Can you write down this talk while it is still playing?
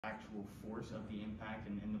actual force of the impact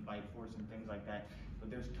and the bite force and things like that. But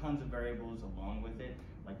there's tons of variables along with it,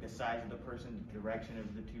 like the size of the person, the direction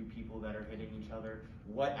of the two people that are hitting each other,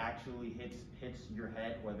 what actually hits your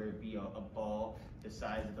head, whether it be a ball, the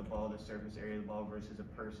size of the ball, the surface area of the ball versus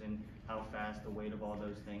a person, how fast, the weight of all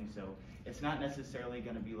those things. So it's not necessarily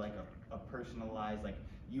going to be like a personalized, like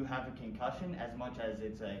you have a concussion, as much as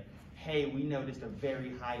it's a, hey, we noticed a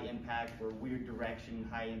very high impact or weird direction,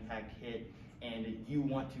 high impact hit, and you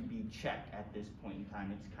want to be checked at this point in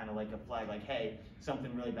time. It's kind of like a flag, like, hey,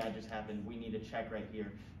 something really bad just happened, we need a check right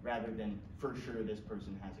here, rather than for sure this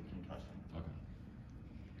person has a concussion.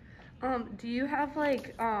 Okay. Do you have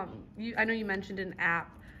like, I know you mentioned an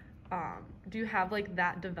app, do you have like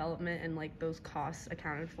that development and like those costs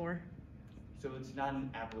accounted for? So it's not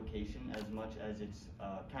an application as much as it's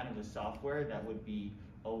kind of a software that would be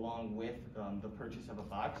along with the purchase of a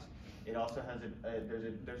box. It also has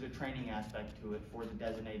there's a training aspect to it for the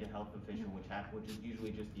designated health official, which is usually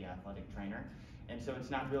just the athletic trainer. And so it's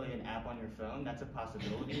not really an app on your phone. That's a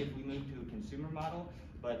possibility if we move to a consumer model.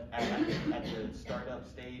 But at the startup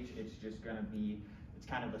stage, it's just going to be, it's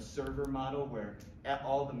kind of a server model where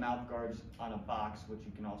all the mouth guards on a box, which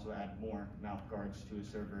you can also add more mouth guards to a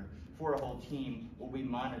server for a whole team, will be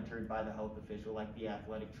monitored by the health official, like the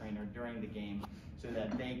athletic trainer, during the game, so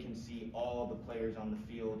that they can see all the players on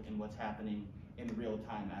the field and what's happening in real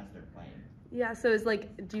time as they're playing. Yeah, so it's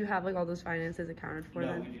like, do you have like all those finances accounted for?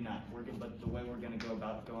 No, then? we do not. But the way we're going to go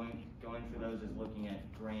about going for those is looking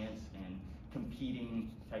at grants and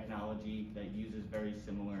competing technology that uses very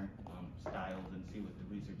similar styles, and see what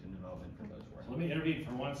the research and development for those were. So let me intervene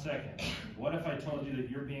for 1 second. What if I told you that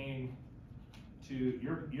you're being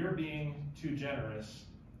too generous,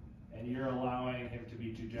 and you're allowing him to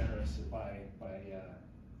be too generous by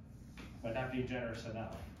not being generous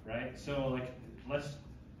enough, right? So like,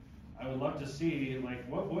 I would love to see, like,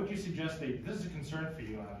 what would you suggest this is a concern for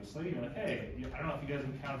you, obviously. You're like, hey, I don't know if you guys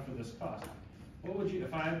have accounted for this cost. What would you,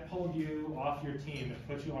 if I pulled you off your team and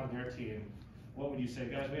put you on their team, what would you say,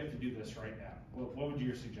 guys, we have to do this right now? What would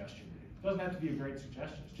your suggestion be? It doesn't have to be a great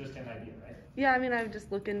suggestion, it's just an idea, right? Yeah, I mean, I would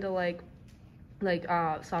just look into like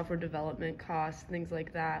software development costs, things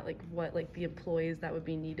like that, like what like the employees that would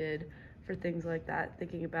be needed for things like that,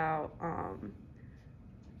 thinking about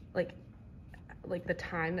like the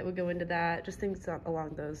time that would go into that, just things along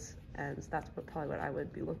those ends. That's probably what I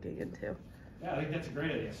would be looking into. Yeah, I think that's a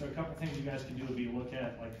great idea. So a couple things you guys can do would be look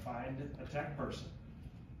at, like, find a tech person,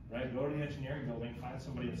 right? Go to the engineering building, find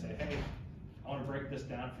somebody and say, hey, I want to break this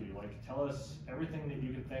down for you. Like, tell us everything that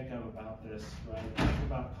you can think of about this, right? Think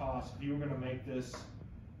about cost. If you were going to make this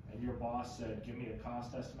and your boss said, give me a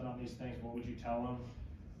cost estimate on these things, what would you tell them?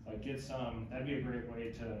 Like, that'd be a great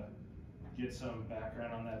way to get some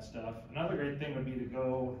background on that stuff. Another great thing would be to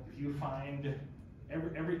go, if you find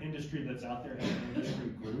every industry that's out there has an industry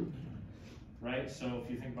group, right? So if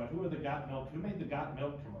you think about who made the Got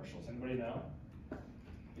Milk commercials? Anybody know?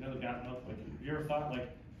 You know the Got Milk? Like, have you ever thought, like,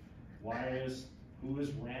 who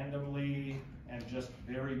is randomly and just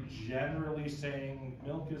very generally saying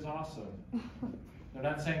milk is awesome? They're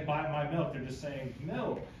not saying buy my milk, they're just saying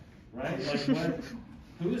milk, right? Like,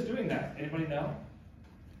 who is doing that? Anybody know?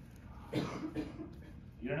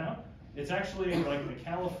 You don't know? It's actually like the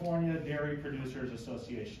California Dairy Producers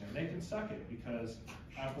Association, and they can suck it because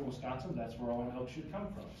I'm from Wisconsin, that's where all milk should come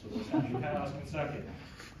from. So those happy cows can suck it.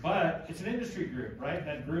 But it's an industry group, right?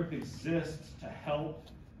 That group exists to help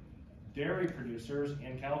dairy producers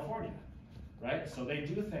in California, right? So they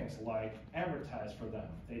do things like advertise for them.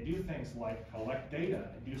 They do things like collect data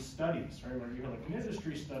and do studies, right? Where you're like, an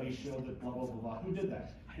industry study showed that blah, blah, blah, blah. Who did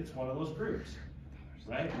that? It's one of those groups,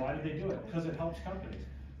 right? Why did they do it? Because it helps companies.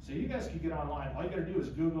 So you guys can get online. All you gotta do is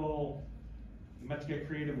Google. You might have to get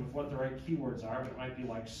creative with what the right keywords are, but it might be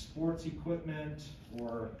like sports equipment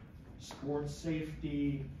or sports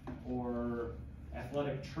safety or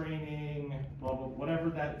athletic training, blah, blah, whatever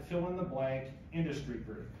that fill in the blank industry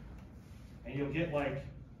group. And you'll get like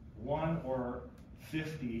 1 or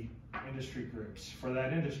 50 industry groups for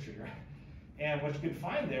that industry, right? And what you can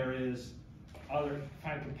find there is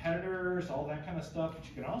find competitors, all that kind of stuff, but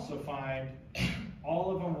you can also find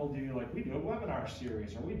all of them will do, like, we do a webinar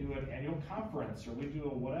series, or we do an annual conference, or we do a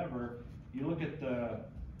whatever. You look at the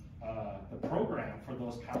program for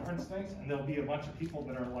those conference things, and there'll be a bunch of people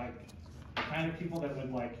that are like the kind of people that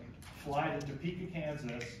would like fly to Topeka,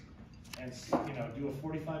 Kansas, and do a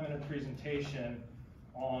 45-minute presentation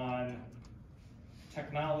on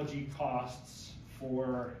technology costs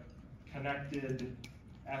for connected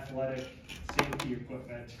athletic safety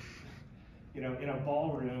equipment, in a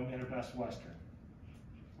ballroom in a Best Western.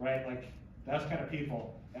 Right? Like, those kind of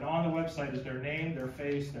people. And on the website is their name, their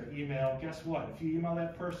face, their email. Guess what? If you email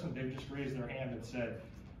that person, they've just raised their hand and said,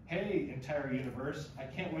 hey, entire universe, I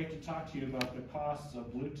can't wait to talk to you about the costs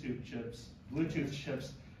of Bluetooth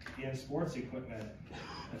chips in sports equipment.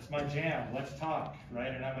 It's my jam, let's talk, right?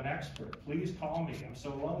 And I'm an expert, please call me, I'm so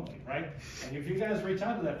lonely, right? And if you guys reach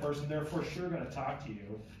out to that person, they're for sure gonna talk to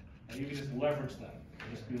you, and you can just leverage them.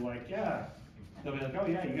 And just be like, yeah, they'll be like, oh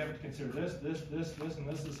yeah, you have to consider this, and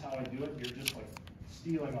this is how I do it. You're just like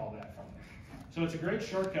stealing all that from them. So it's a great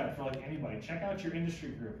shortcut for like anybody. Check out your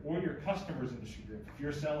industry group or your customer's industry group. If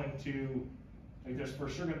you're selling to, like there's for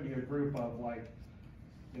sure gonna be a group of like,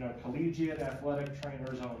 you know, Collegiate Athletic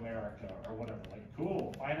Trainers of America or whatever. Like,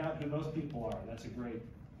 cool, find out who those people are. That's a great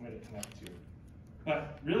way to connect to.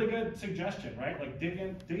 But really good suggestion, right? Like dig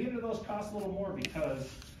into those costs a little more, because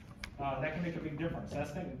that can make a big difference.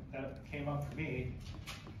 That's the thing that came up for me.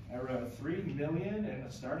 I wrote $3 million in the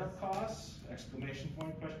startup costs, exclamation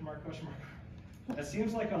point, question mark, question mark. That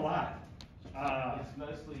seems like a lot. It's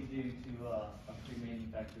mostly due to a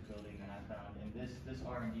pre-manufactured building that I found, and this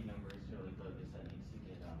R&D number is really bogus.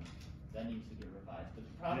 That needs to get revised. But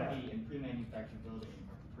the property and pre-manufactured building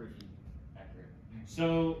are pretty accurate.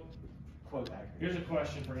 So, quote accurate. Here's a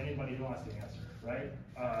question for anybody who wants to answer, right?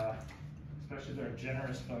 Especially there are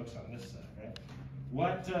generous folks on this side, right?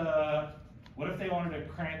 What if they wanted to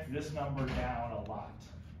crank this number down a lot?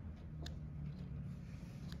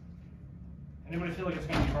 Anybody feel like it's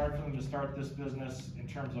going to be hard for them to start this business in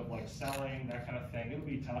terms of like selling, that kind of thing? It'll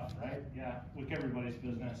be tough, right? Yeah, like everybody's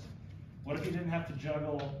business. What if you didn't have to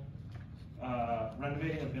juggle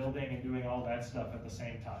renovating a building and doing all that stuff at the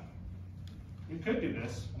same time? You could do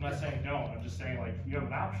this. I'm not saying don't. I'm just saying like you have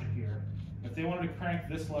an option here. If they wanted to crank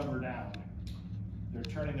this lever down, they're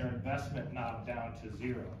turning their investment knob down to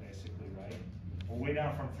 0, basically, right? Or way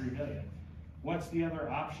down from 3 million. What's the other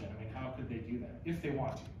option? I mean, how could they do that if they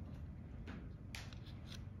want to?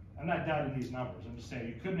 I'm not doubting these numbers. I'm just saying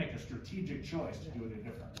you could make a strategic choice to do it a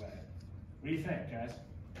different way. What do you think, guys?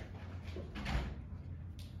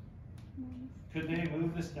 Could they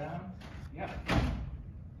move this down? Yeah.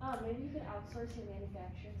 Maybe you could outsource your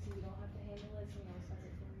manufacturing so you don't have to handle it, someone else does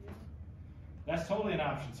it for you. That's totally an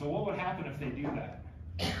option. So what would happen if they do that?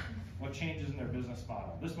 What changes in their business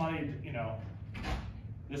model? This money, you know,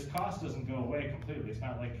 this cost doesn't go away completely. It's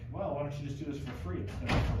not like, well, why don't you just do this for free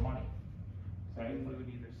instead of for money? Right? We would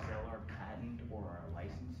either sell our patent or our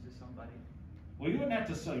license to somebody. Well, you wouldn't have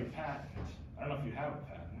to sell your patent. I don't know if you have a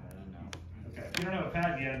patent. I don't know. Okay, if you don't have a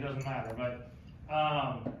patent yet, it doesn't matter, but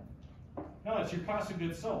no, it's your cost of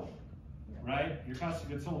goods sold, right? Your cost of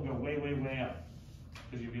goods sold will go way, way, way up.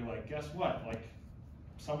 Because you'd be like, guess what? Like,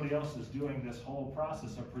 somebody else is doing this whole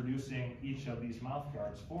process of producing each of these mouth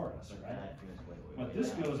guards for us, right? But this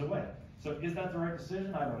goes away. So is that the right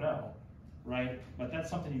decision? I don't know, right? But that's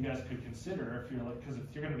something you guys could consider if you're like, because if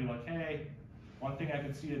you're gonna be like, hey, one thing I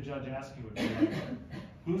could see a judge asking would be like,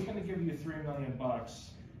 who's gonna give you $3 million?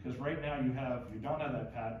 Because right now you don't have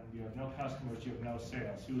that patent, you have no customers, you have no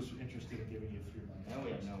sales. Who's interested in giving you $3 million? No,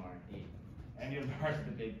 we have no R&D. And you have That's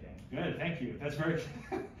the big thing. Good, thank you. That's very,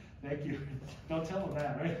 thank you. Don't tell them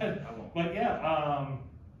that, right? I won't. But yeah,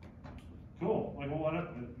 cool. Like, well, what if,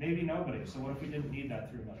 maybe nobody. So what if we didn't need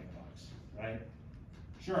that $3 million, right?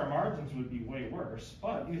 Sure, our margins would be way worse,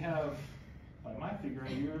 but you have, by my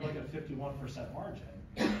figuring, you're like a 51% margin,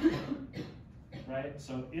 right?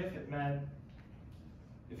 So if it meant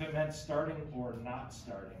starting or not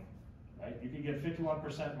starting, right? You could get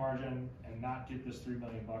 51% margin and not get this $3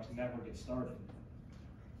 million, never get started,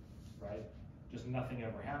 right? Just nothing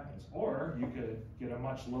ever happens. Or you could get a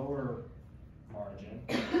much lower margin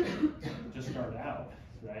to start out,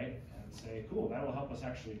 right? And say, cool, that'll help us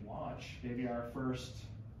actually launch maybe our first,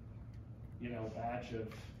 batch of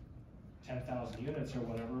 10,000 units or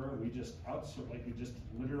whatever. We just outsource, like we just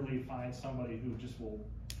literally find somebody who just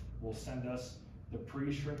will send us the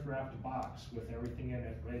pre-shrink wrapped box with everything in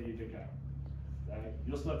it ready to go, right?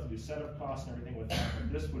 You'll still have to do setup costs and everything with that,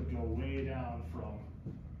 but this would go way down from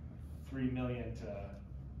 3 million to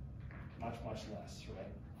much, much less,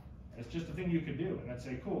 right? It's just a thing you could do, and then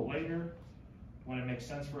say, cool, later, when it makes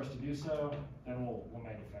sense for us to do so, then we'll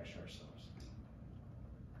manufacture ourselves.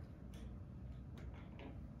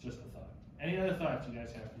 Just a thought. Any other thoughts you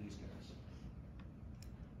guys have for these guys?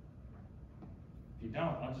 If you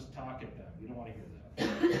don't, I'll just talk at them. You don't want to hear that.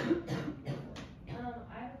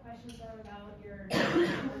 I have a question, sir, about your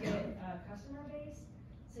target customer base.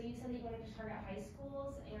 So you said that you wanted to target high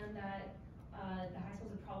schools, and that the high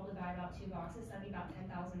schools would probably buy about 2 boxes. That'd be about $10,000.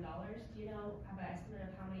 Do you have an estimate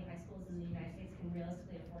of how many high schools in the United States can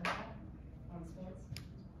realistically afford that on sports?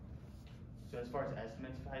 So as far as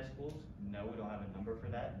estimates for high schools, no, we don't have a number for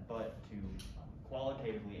that, but to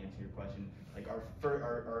qualitatively answer your question, like our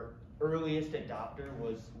earliest adopter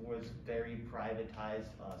was very privatized,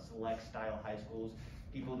 select style high schools,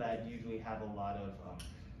 people that usually have a lot of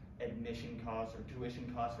admission costs or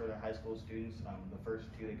tuition costs for their high school students. The first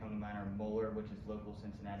two that come to mind are Moeller, which is local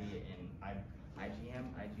Cincinnati, and IGM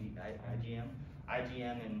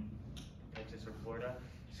in Texas or Florida.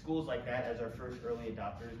 Schools like that as our first early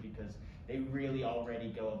adopters because they really already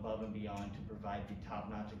go above and beyond to provide the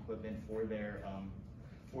top-notch equipment for their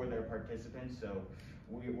participants. So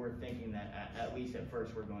we're thinking that at least at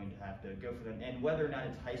first we're going to have to go for them. And whether or not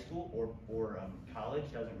it's high school or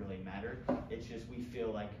college doesn't really matter. It's just we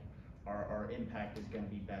feel like our impact is going to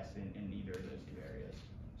be best in either of those two areas.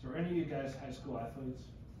 So are any of you guys high school athletes?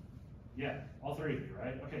 Yeah, all three of you,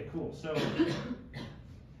 right? Okay, cool. So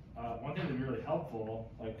one thing that'd be really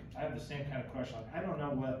helpful, like I have the same kind of question. Like I don't know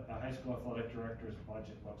what a high school athletic director's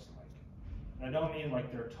budget looks like. And I don't mean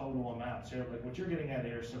like their total amount. So like what you're getting at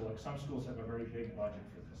here, so like some schools have a very big budget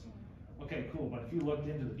for this. Okay, cool. But if you looked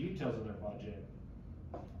into the details of their budget,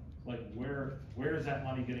 like where is that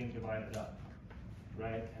money getting divided up,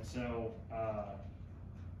 right? And so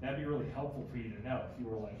that'd be really helpful for you to know. If you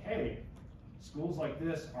were like, hey, schools like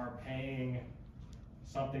this are paying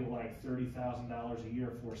something like $30,000 a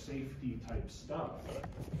year for safety type stuff, and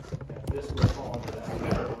this would fall under that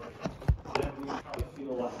category, then we probably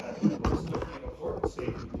feel a lot better. This is a pretty important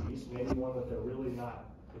safety piece, maybe one that they're really not,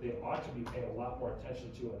 that they ought to be paying a lot more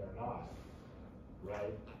attention to and they're not,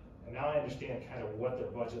 right? And now I understand kind of what their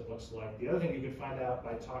budget looks like. The other thing you could find out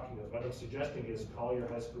by talking to them, what I'm suggesting is call your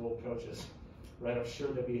high school coaches, right? I'm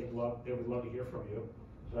sure they would love to hear from you.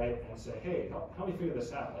 Right, and say, hey, help me figure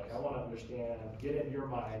this out. Like, I want to understand, get in your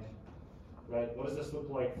mind, right? What does this look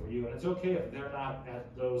like for you? And it's okay if they're not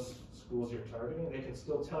at those schools you're targeting. They can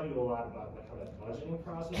still tell you a lot about like how that budgeting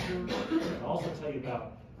process works, and also tell you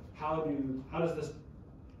about how does this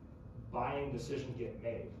buying decision get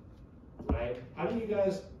made, right? How do you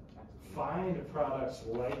guys find products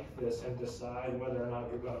like this and decide whether or not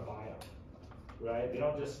you're going to buy them, right? They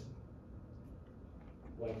don't just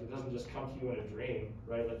like it doesn't just come to you in a dream,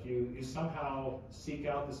 right? Like you somehow seek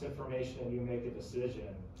out this information and you make a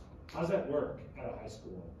decision. How does that work at a high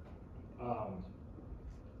school?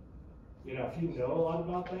 You know, if you know a lot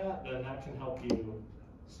about that, then that can help you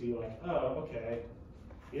see like, oh, okay,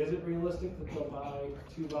 is it realistic that they'll buy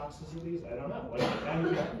 2 boxes of these? I don't know. Like, now you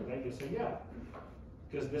have to, right? You say, yeah,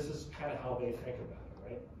 because this is kind of how they think about it,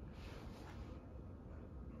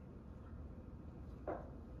 right?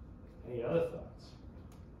 Any other thoughts?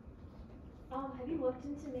 Have you looked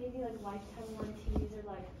into maybe like lifetime warranties or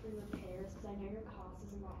like free repairs? Because I know your cost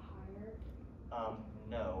is a lot higher.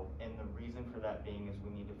 No, and the reason for that being is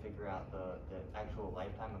we need to figure out the actual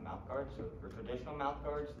lifetime of mouth guards. So for traditional mouth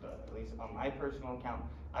guards, at least on my personal account,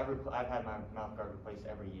 I've had my mouth guard replaced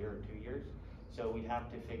every year or 2 years. So we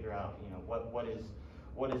have to figure out, you know, what is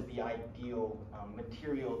the ideal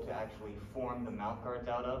material to actually form the mouth guards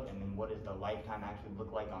out of, and then what does the lifetime actually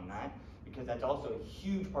look like on that? Because that's also a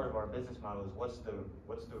huge part of our business model is what's the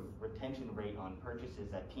retention rate on purchases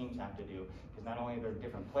that teams have to do? Because not only are there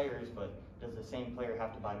different players, but does the same player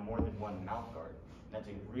have to buy more than one mouth guard? And that's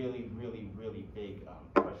a really, really, really big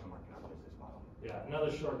question mark in our business model. Yeah,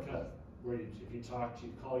 another shortcut where if you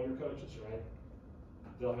call your coaches, right?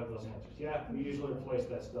 They'll have those answers. Yeah, we usually replace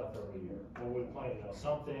that stuff every year. Well, we plan, you know,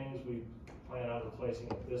 some things we plan on replacing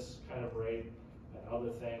at this kind of rate, and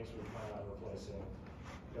other things we plan on replacing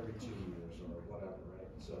every 2 years or whatever, right?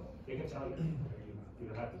 So they can tell you, you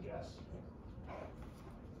don't have to guess.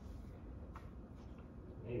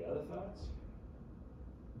 Any other thoughts?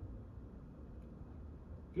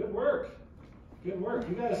 Good work. Good work.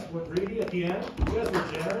 You guys were greedy at the end. You guys were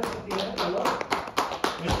generous at the end. I love it.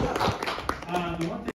 Nice job. The one thing